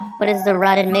What is the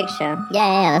Rod and Mig show?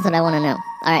 Yeah, that's what I want to know.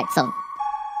 Alright, so...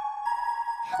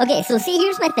 Okay, so see,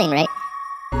 here's my thing, right?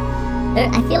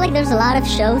 I feel like there's a lot of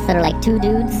shows that are like two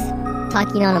dudes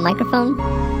talking on a microphone.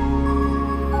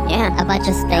 Yeah. About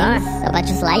just things, about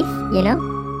just life, you know?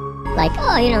 Like,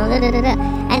 oh, you know, da-da-da-da.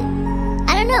 And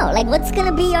I don't know, like, what's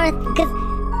gonna be our...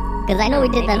 Because I know we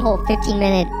did that whole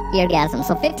 15-minute eargasm.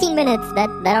 So 15 minutes, that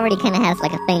already kind of has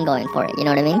like a thing going for it, you know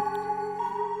what I mean?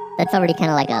 That's already kind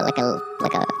of like a,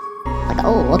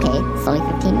 oh, okay, it's only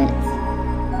 15 minutes.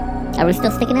 Are we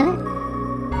still sticking at it?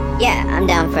 Yeah, I'm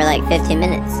down for like 15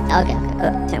 minutes. Okay.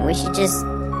 We should just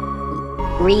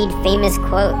read famous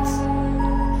quotes.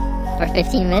 For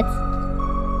 15 minutes?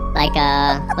 Like,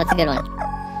 what's a good one?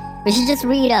 We should just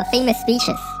read famous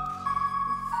speeches.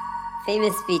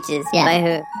 Famous speeches? Yeah. By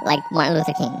who? Like Martin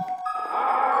Luther King.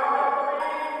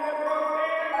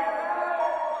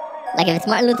 Like, if it's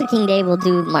Martin Luther King Day, we'll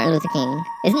do Martin Luther King.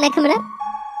 Isn't that coming up?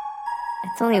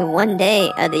 It's only one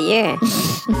day of the year.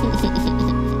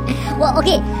 Well,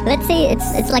 okay, let's say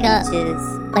it's like a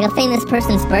famous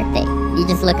person's birthday. You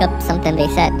just look up something they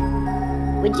said.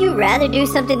 Would you rather do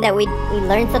something that we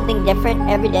learn something different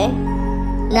every day?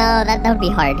 No, that would be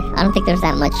hard. I don't think there's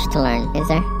that much to learn, is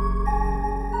there?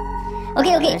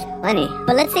 Okay. There's plenty.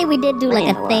 But let's say we did do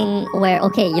like a thing where,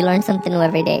 okay, you learn something new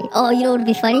every day. Oh, you know what would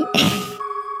be funny?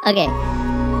 Okay.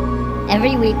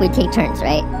 Every week we take turns,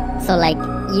 right? So like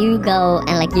you go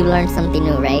and like you learn something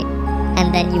new, right?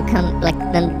 And then you come, like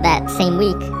then that same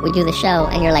week we do the show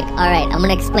and you're like, alright, I'm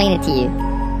gonna explain it to you.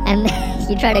 And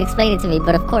you try to explain it to me,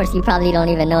 but of course you probably don't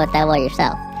even know it that well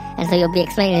yourself. And so you'll be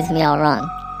explaining it to me all wrong.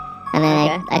 And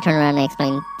then I turn around and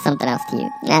explain something else to you.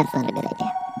 That's not a good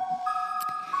idea.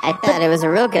 I thought it was a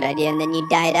real good idea, and then you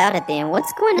died out at the end.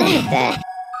 What's going on with that?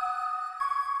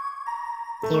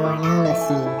 You are now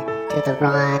listening to the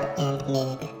Rod and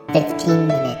Mig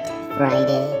 15-minute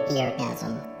Friday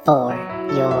eargasm for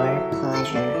your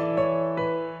pleasure.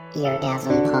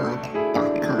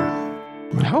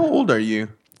 Eargasmpod.com. How old are you?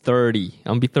 30.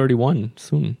 I'm gonna be 31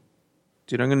 soon.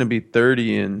 Dude, I'm gonna be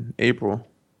 30 in April.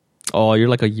 Oh, you're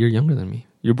like a year younger than me.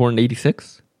 You're born in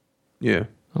 86? Yeah.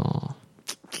 Oh.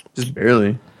 Just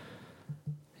barely.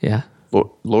 Yeah.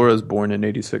 Laura's born in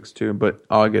 86 too, but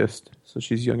August. So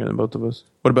she's younger than both of us.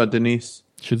 What about Denise?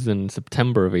 She's in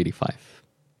September of 85.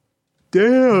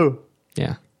 Damn.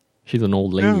 Yeah. She's an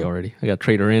old lady already. I gotta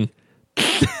trade her in.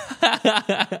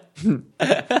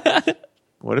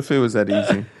 What if it was that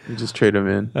easy? You just trade them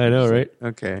in. I know, right?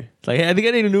 Okay. It's like, hey, I think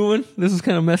I need a new one. This is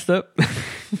kind of messed up.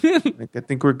 Like, I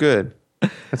think we're good.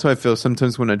 That's how I feel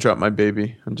sometimes when I drop my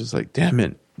baby. I'm just like, damn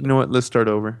it. You know what? Let's start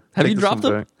over. Have Take you this dropped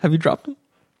one them? back. Have you dropped them?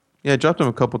 Yeah, I dropped them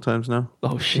a couple times now.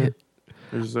 Oh, shit.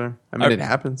 There's there. I mean, it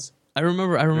happens. I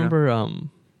remember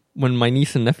when my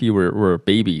niece and nephew were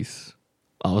babies.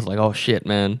 I was like, oh, shit,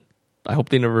 man. I hope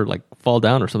they never like fall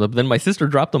down or something. But then my sister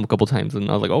dropped them a couple times and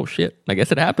I was like, oh, shit. I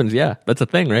guess it happens. Yeah, that's a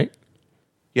thing, right?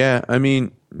 Yeah, I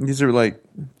mean, these are like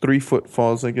 3-foot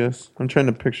falls, I guess. I'm trying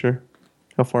to picture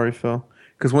how far he fell.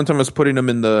 Because one time I was putting him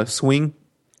in the swing,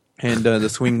 and the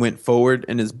swing went forward,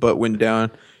 and his butt went down,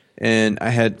 and I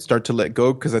had start to let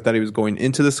go because I thought he was going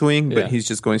into the swing, but he's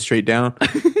just going straight down.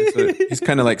 So he's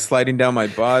kind of like sliding down my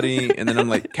body, and then I'm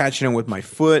like catching him with my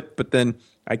foot, but then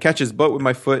I catch his butt with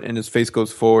my foot, and his face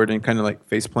goes forward and kind of like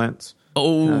face plants.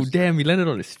 Oh, damn, he landed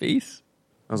on his face?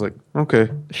 I was like, okay,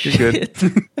 you're good.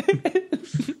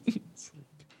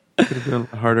 Could have been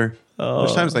harder.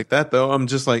 There's times like that, though. I'm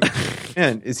just like,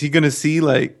 man, is he going to see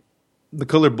like the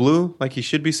color blue like he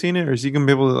should be seeing it? Or is he going to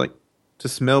be able to like to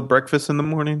smell breakfast in the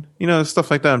morning? You know, stuff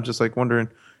like that. I'm just like wondering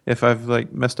if I've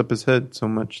like messed up his head so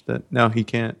much that now he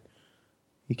can't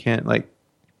like,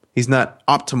 he's not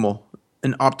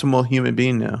an optimal human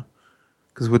being now.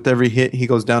 Because with every hit, he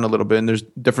goes down a little bit and there's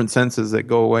different senses that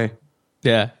go away.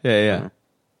 Yeah,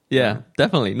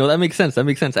 definitely. No, that makes sense.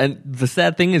 And the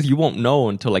sad thing is you won't know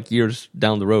until like years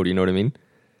down the road. You know what I mean?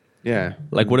 Yeah.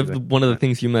 Like what if one of the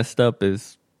things you messed up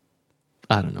is,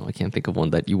 I don't know, I can't think of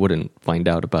one that you wouldn't find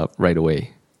out about right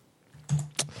away.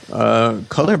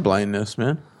 Color blindness,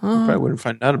 man. I probably wouldn't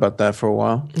find out about that for a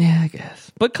while. Yeah, I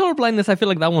guess. But color blindness, I feel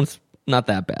like that one's not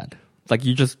that bad. Like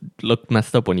you just look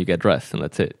messed up when you get dressed and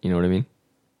that's it. You know what I mean?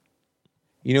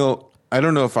 You know, I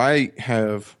don't know if I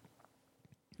have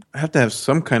to have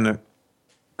some kind of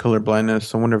color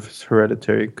blindness. I wonder if it's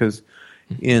hereditary because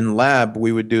in lab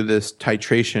we would do this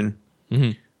titration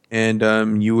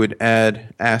and you would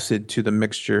add acid to the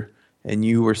mixture and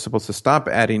you were supposed to stop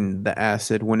adding the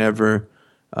acid whenever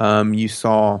you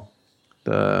saw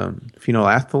the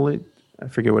phenolphthaleate. I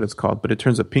forget what it's called, but it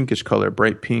turns a pinkish color,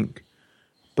 bright pink.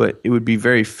 but it would be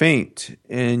very faint,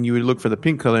 and you would look for the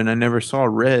pink color, and I never saw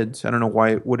reds. I don't know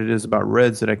what it is about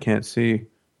reds that I can't see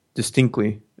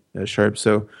distinctly sharp.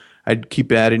 So I'd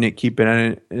keep adding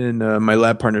it, and my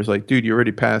lab partner's like, dude, you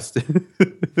already passed.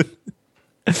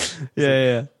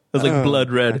 Yeah. It was like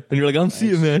blood red. And you're like, I'm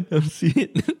seeing, man. I'm seeing.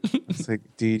 It's like,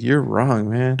 dude, you're wrong,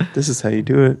 man. This is how you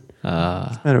do it.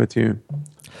 What's the matter with you?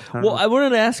 Well, I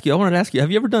wanted to ask you,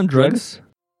 have you ever done drugs?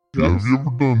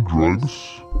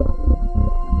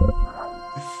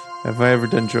 Have I ever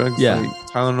done drugs? Yeah. Like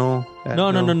Tylenol?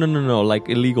 No. Like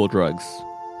illegal drugs.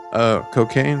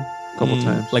 Cocaine? A couple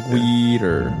times. Like weed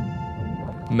or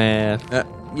meth.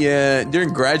 Yeah, during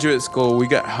graduate school, we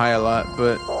got high a lot,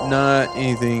 but not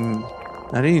anything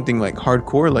like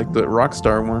hardcore, like the rock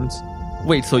star ones.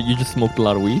 Wait, so you just smoked a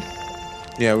lot of weed?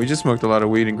 Yeah, we just smoked a lot of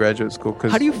weed in graduate school.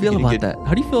 How do you feel about that?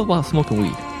 How do you feel about smoking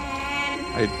weed?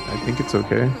 I think it's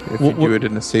okay if you do it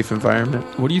in a safe environment.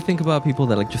 What do you think about people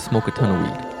that like just smoke a ton of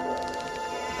weed?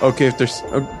 Okay, if there's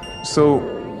so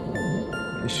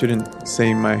I shouldn't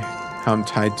say how I'm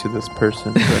tied to this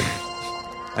person, but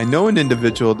I know an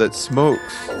individual that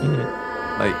smokes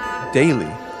like daily.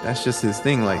 That's just his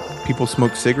thing. Like people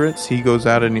smoke cigarettes, he goes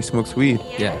out and he smokes weed.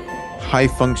 Yeah. High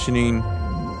functioning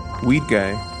weed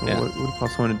guy. Yeah. What do you call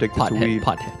someone addicted to weed?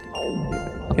 Pothead.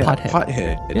 Yeah,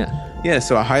 pothead. Yeah. Yeah,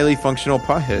 so a highly functional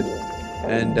pothead.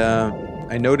 And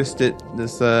I noticed it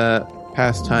this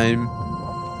past time.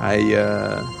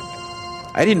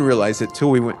 I didn't realize it till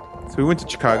we went to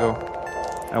Chicago.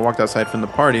 I walked outside from the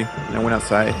party and I went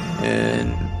outside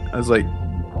and I was like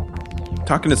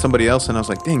talking to somebody else and I was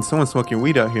like, dang, someone's smoking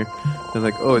weed out here. They're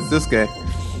like, oh, it's this guy.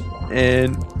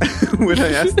 And when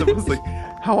I asked him, I was like,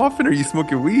 how often are you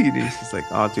smoking weed? He's just like,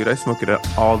 oh, dude, I smoke it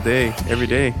all day, every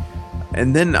day.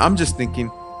 And then I'm just thinking,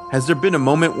 has there been a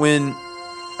moment when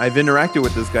I've interacted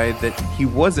with this guy that he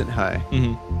wasn't high?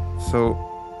 Mm-hmm. So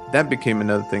that became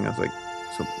another thing. I was like,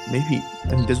 so maybe,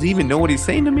 does he even know what he's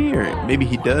saying to me? Or maybe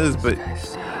he does, but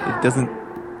it doesn't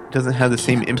have the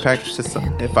same impact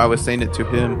if I was saying it to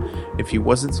him if he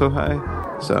wasn't so high.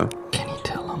 So Can you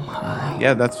tell I'm high?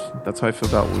 yeah, that's how I feel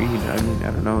about weed. I mean,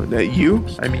 I don't know. You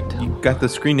got the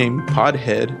screen name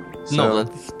Podhead. So, No,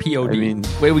 that's POD. I mean,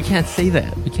 wait, we can't say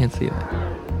that.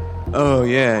 oh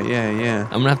yeah.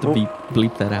 I'm gonna have to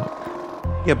bleep that out.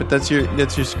 Yeah, but that's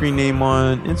your screen name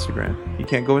on Instagram. You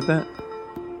can't go with that.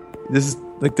 This is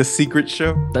like the secret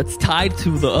show. That's tied to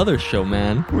the other show,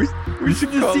 man. We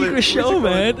should The call secret it show,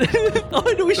 man.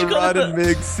 Oh, no, we the should call Rod it and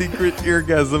Mig Secret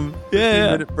Eargasm. Yeah.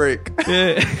 15-minute break.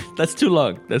 Yeah, that's too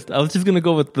long. I was just gonna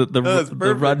go with the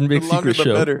Rod and Big The longer Secret the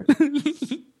Show.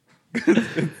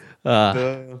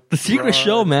 better. The Secret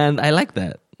Show, man. I like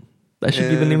that. That should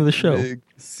be the name of the show. Big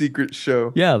Secret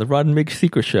Show. Yeah, the Rod and Big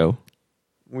Secret Show.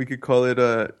 We could call it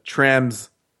Trams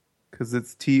because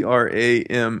it's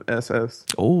TRAMSS.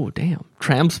 Oh, damn.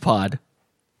 Trams Pod.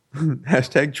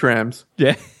 Hashtag Trams.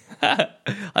 Yeah.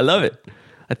 I love it.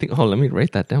 I think, let me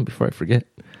write that down before I forget.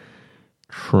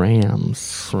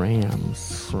 Trams.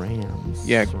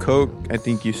 Yeah, Coke, I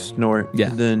think you snort. Yeah.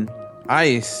 And then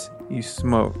ice, you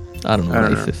smoke. I don't know I what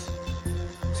don't ice know.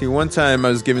 is. See, one time I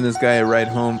was giving this guy a ride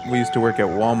home. We used to work at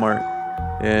Walmart,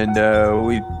 and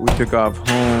we took off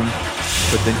home,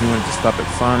 but then he wanted to stop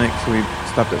at Sonic, so we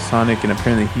stopped at Sonic, and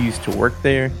apparently he used to work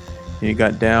there. And he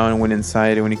got down and went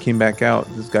inside, and when he came back out,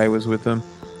 this guy was with him,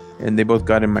 and they both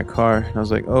got in my car. And I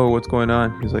was like, oh, what's going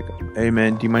on? He's like, hey,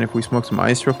 man, do you mind if we smoke some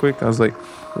ice real quick? I was like,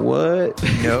 what?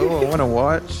 No, I want to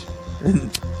watch. And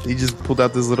he just pulled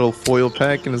out this little foil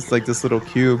pack, and it's like this little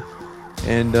cube,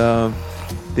 and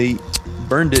they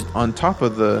burned it on top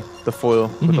of the foil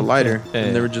with a lighter, Yeah,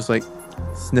 and they were just like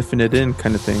sniffing it in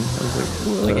kind of thing. I was like,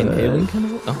 what? Like inhaling kind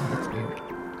of? Oh, that's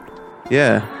weird.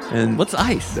 Yeah, and What's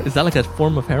ice? Is that like a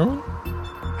form of heroin?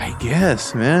 I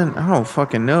guess, man, I don't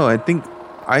fucking know. I think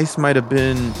ice might have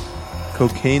been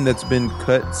cocaine that's been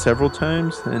cut several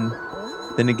times, and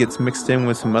then it gets mixed in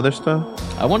with some other stuff.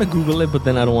 I want to Google it, but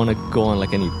then I don't want to go on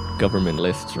like any government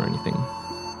lists or anything.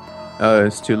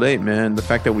 It's too late, man. The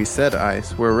fact that we said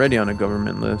ice, we're already on a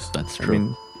government list. That's I true.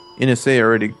 mean, NSA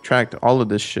already tracked all of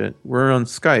this shit. We're on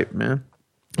Skype, man.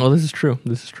 Oh, this is true.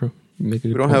 You make a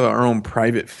We good don't point. have our own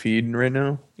private feed right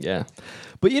now. Yeah.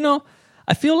 But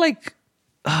I feel like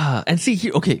and see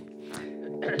here, okay.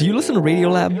 Do you listen to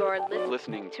Radiolab? You're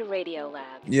listening to Radiolab.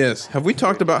 Yes. Have we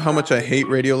talked about how much I hate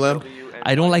Radiolab?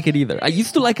 I don't like it either. I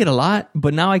used to like it a lot,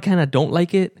 but now I kind of don't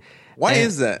like it. Why And-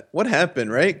 is that? What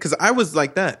happened, right? Because I was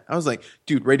like that. I was like,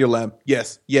 dude, Radiolab,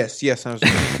 yes. I was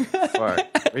like,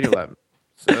 fuck, Radiolab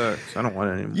sucks. I don't want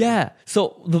it anymore. Yeah. So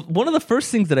one of the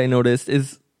first things that I noticed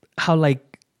is how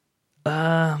like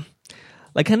kind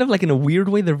of like in a weird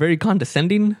way they're very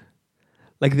condescending.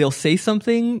 like they'll say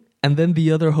something and then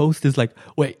the other host is like,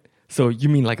 wait, so you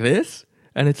mean like this?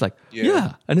 And it's like,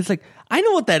 yeah. And it's like, I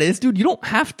know what that is, dude. You don't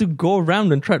have to go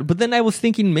around and try to. But then I was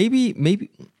thinking maybe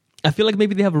I feel like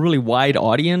maybe they have a really wide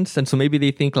audience. And so maybe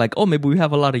they think like, oh, maybe we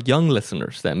have a lot of young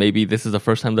listeners that maybe this is the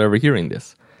first time they're ever hearing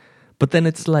this. But then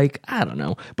it's like, I don't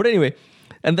know. But anyway,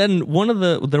 and then one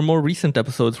of their more recent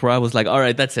episodes where I was like, all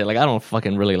right, that's it. Like, I don't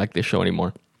fucking really like this show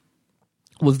anymore.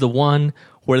 Was the one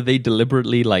where they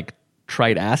deliberately like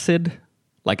tried acid,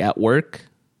 like at work.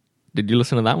 Did you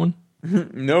listen to that one?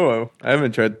 No, I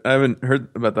haven't heard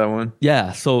about that one.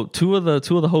 Yeah, so two of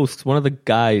the hosts, one of the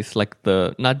guys, like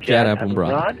not Jad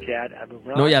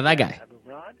Abumrad. No, yeah, that guy.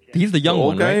 He's the young old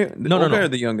one, guy? right? The No, old no, guy no. or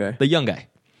the young guy? The young guy.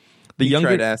 The He younger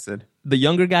tried acid. The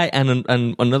younger guy and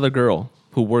another girl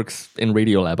who works in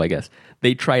Radiolab, I guess.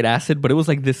 They tried acid, but it was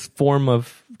like this form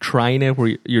of trying it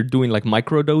where you're doing like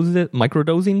microdoses,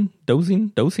 microdoses,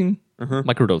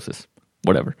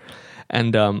 whatever.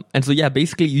 And so yeah,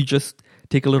 basically you just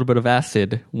take a little bit of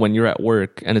acid when you're at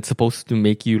work, and it's supposed to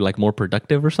make you like more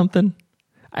productive or something.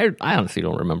 I honestly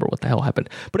don't remember what the hell happened.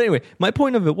 But anyway, my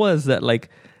point of it was that like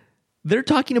they're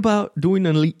talking about doing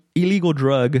an illegal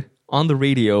drug on the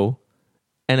radio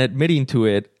and admitting to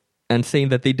it and saying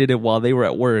that they did it while they were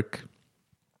at work.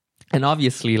 And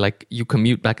obviously, like, you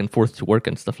commute back and forth to work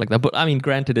and stuff like that. But I mean,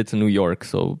 granted, it's in New York,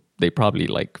 so they probably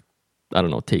like, I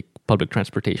don't know, take public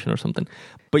transportation or something.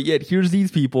 But yet here's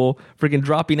these people freaking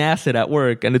dropping acid at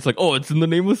work, and it's like, oh, it's in the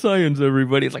name of science,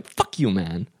 everybody. It's like, fuck you,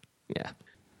 man. Yeah.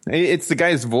 It's the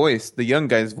guy's voice, the young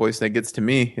guy's voice that gets to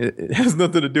me. It has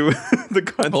nothing to do with the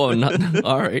content. Oh, not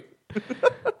all right.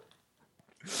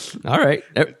 All right.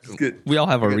 Good. We all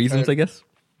have our Good. reasons, I guess.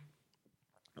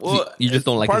 Well, you just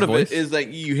don't like part his of voice? it is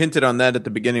like you hinted on that at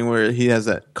the beginning where he has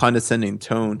that condescending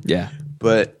tone. Yeah.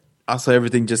 But also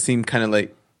everything just seemed kind of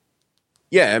like,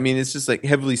 yeah, I mean, it's just like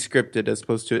heavily scripted as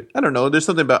opposed to, I don't know, there's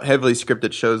something about heavily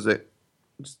scripted shows that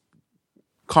just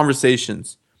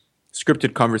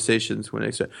scripted conversations when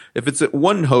they start. If it's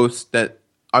one host that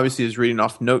obviously is reading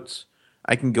off notes,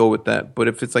 I can go with that. But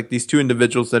if it's like these two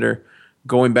individuals that are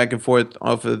going back and forth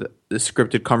off of the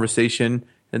scripted conversation,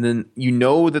 and then you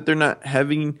know that they're not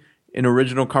having an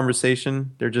original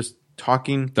conversation, they're just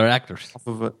talking. They're actors. Off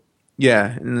of it.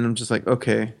 Yeah, and then I'm just like,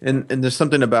 okay. And there's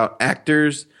something about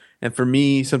actors, and for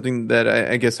me, something that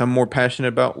I guess I'm more passionate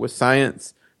about with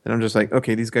science, that I'm just like,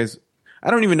 okay, these guys, I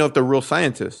don't even know if they're real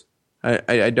scientists.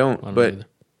 I don't. But either.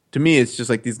 to me, it's just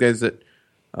like these guys that,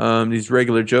 these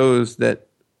regular Joes that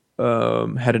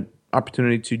had an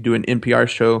opportunity to do an NPR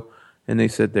show, and they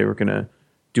said they were going to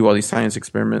do all these science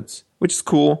experiments, which is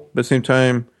cool. But at the same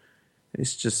time,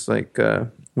 it's just like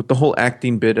with the whole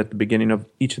acting bit at the beginning of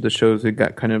each of the shows, it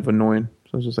got kind of annoying. So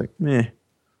I was just like, meh.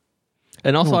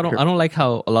 And also, I don't don't like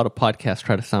how a lot of podcasts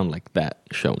try to sound like that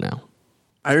show now.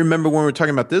 I remember when we were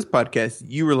talking about this podcast,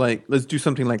 you were like, let's do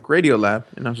something like Radiolab.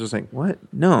 And I was just like, what?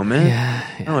 No, man.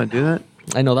 I don't want to do that.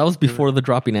 I know, that was before the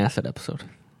dropping acid episode.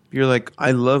 You're like,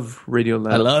 I love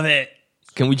Radiolab. I love it.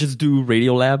 Can we just do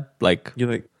Radiolab? Like,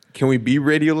 You're like, can we be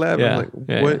Radiolab? yeah, I'm like,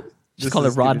 yeah. what? Just This call it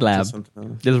is getting Rod into Lab. something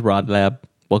else. This is Rod Lab.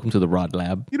 Welcome to the Rod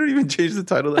Lab. You don't even change the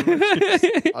title that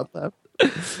much. Rod Lab.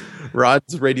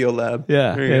 Rod's Radiolab.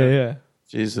 Yeah, There you yeah, go. yeah.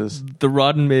 Jesus. The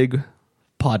Rod and Mig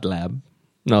Pod Lab.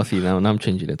 No, see, now I'm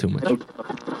changing it too much.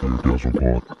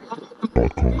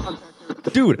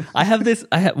 Dude, I have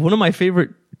one of my favorite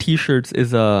t-shirts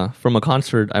is from a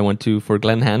concert I went to for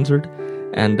Glenn Hansard,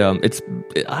 and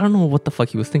I don't know what the fuck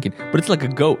he was thinking, but it's like a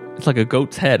goat. It's like a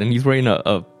goat's head, and he's wearing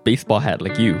a baseball hat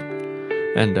like you.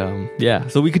 And yeah,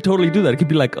 so we could totally do that. It could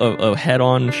be like a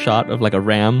head-on shot of like a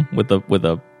ram with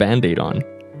a Band-Aid on.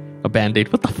 A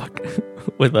Band-Aid, what the fuck?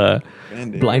 With a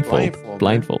Band-Aid. blindfold.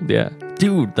 Blindfold, Yeah.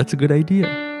 Dude, that's a good idea.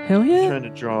 Hell I'm yeah. trying to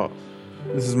draw.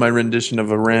 This is my rendition of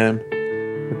a ram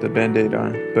with the Band-Aid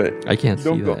on. But I can't see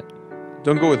don't go. that.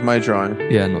 Don't go with my drawing.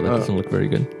 Yeah, no, that doesn't look very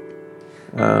good.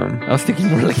 Um, I was thinking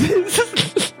more like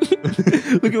this.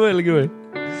 Look away.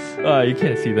 Oh, you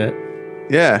can't see that.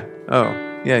 yeah. Oh,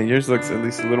 yeah. Yours looks at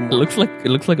least a little more. It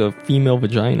looks like a female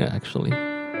vagina, actually.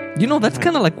 You know, that's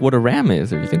kind of like what a ram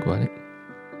is, if you think about it.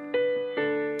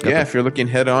 Yeah, if you're looking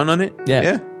head on it.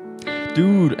 Yeah.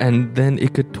 Dude, and then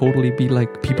it could totally be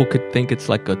like, people could think it's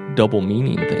like a double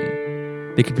meaning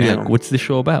thing. They could be Yeah. like, what's this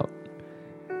show about?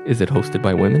 Is it hosted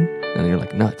by women? And you're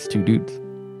like, no, it's two dudes.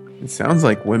 It sounds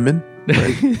like women.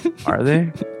 But are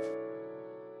they?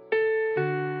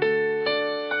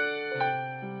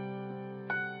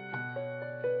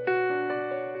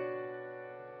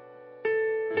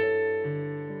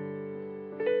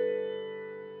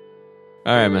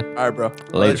 All right, man. All right, bro.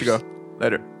 I'll let you Laters. go.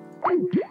 Later.